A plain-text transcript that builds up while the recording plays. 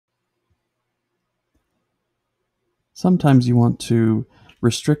Sometimes you want to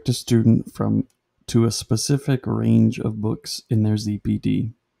restrict a student to a specific range of books in their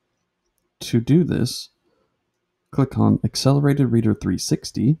ZPD. To do this, click on Accelerated Reader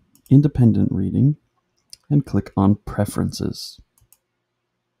 360, Independent Reading, and click on Preferences.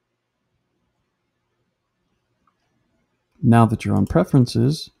 Now that you're on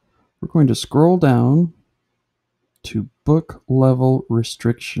Preferences, we're going to scroll down to Book Level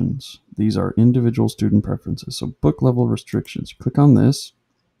Restrictions. These are individual student preferences. So Book Level Restrictions. Click on this.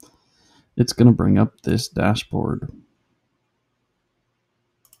 It's going to bring up this dashboard.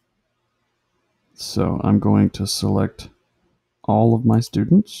 So I'm going to select all of my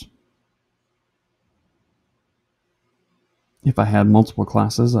students. If I had multiple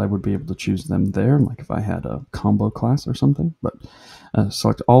classes, I would be able to choose them there, like if I had a combo class or something. But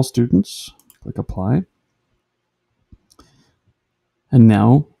select all students, click Apply. And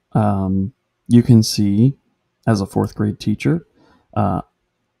now you can see, as a fourth grade teacher,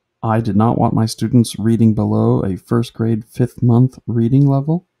 I did not want my students reading below a first grade 5th month reading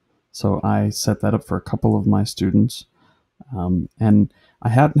level. So I set that up for a couple of my students. And I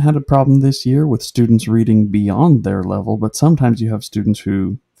hadn't had a problem this year with students reading beyond their level, but sometimes you have students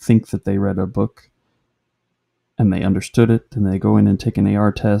who think that they read a book and they understood it, and they go in and take an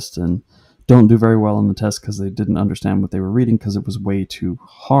AR test and don't do very well on the test because they didn't understand what they were reading because it was way too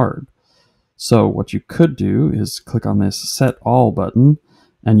hard. So what you could do is click on this Set All button,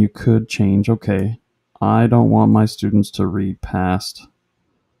 and you could change, okay, I don't want my students to read past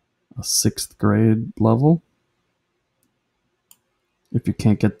a 6th grade level. If you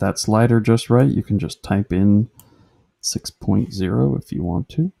can't get that slider just right, you can just type in 6.0 if you want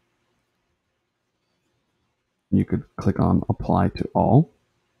to. You could click on Apply to All.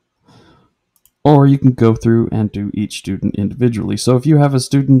 Or you can go through and do each student individually. So if you have a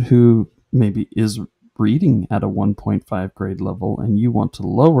student who maybe is reading at a 1.5 grade level and you want to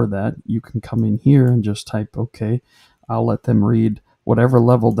lower that, you can come in here and just type, okay, I'll let them read whatever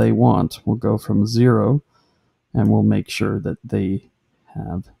level they want. We'll go from 0 and we'll make sure that they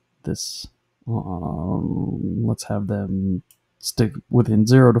have this. Let's have them stick within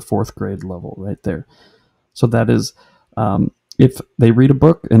 0 to 4th grade level right there. So that is, if they read a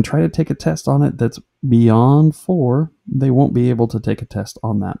book and try to take a test on it that's beyond 4, they won't be able to take a test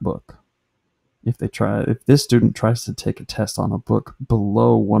on that book. If this student tries to take a test on a book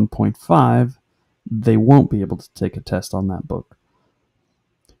below 1.5, they won't be able to take a test on that book.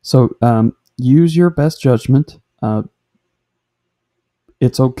 So use your best judgment.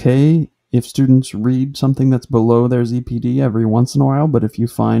 It's okay if students read something that's below their ZPD every once in a while, but if you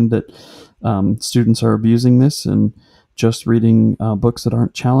find that students are abusing this and just reading books that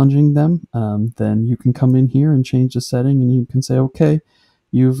aren't challenging them, then you can come in here and change the setting, and you can say, okay,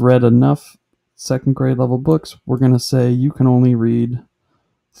 you've read enough 2nd grade level books. We're going to say you can only read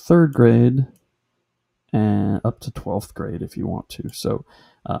 3rd grade and up to 12th grade if you want to. So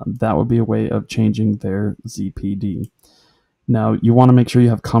that would be a way of changing their ZPD. Now, you want to make sure you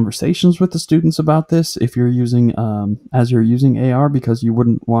have conversations with the students about this if you're using, as you're using AR, because you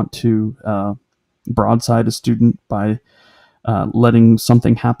wouldn't want to broadside a student by letting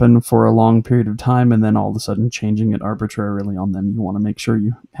something happen for a long period of time and then all of a sudden changing it arbitrarily on them. You want to make sure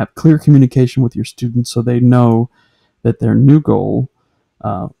you have clear communication with your students so they know that their new goal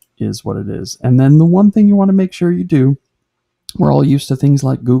is what it is. And then the one thing you want to make sure you do, we're all used to things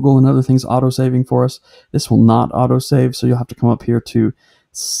like Google and other things auto-saving for us. This will not auto-save, so you'll have to come up here to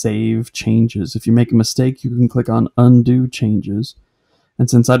Save Changes. If you make a mistake, you can click on Undo Changes. And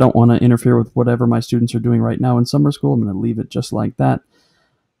since I don't want to interfere with whatever my students are doing right now in summer school, I'm going to leave it just like that.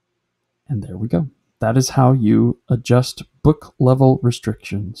 And there we go. That is how you adjust book level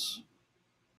restrictions.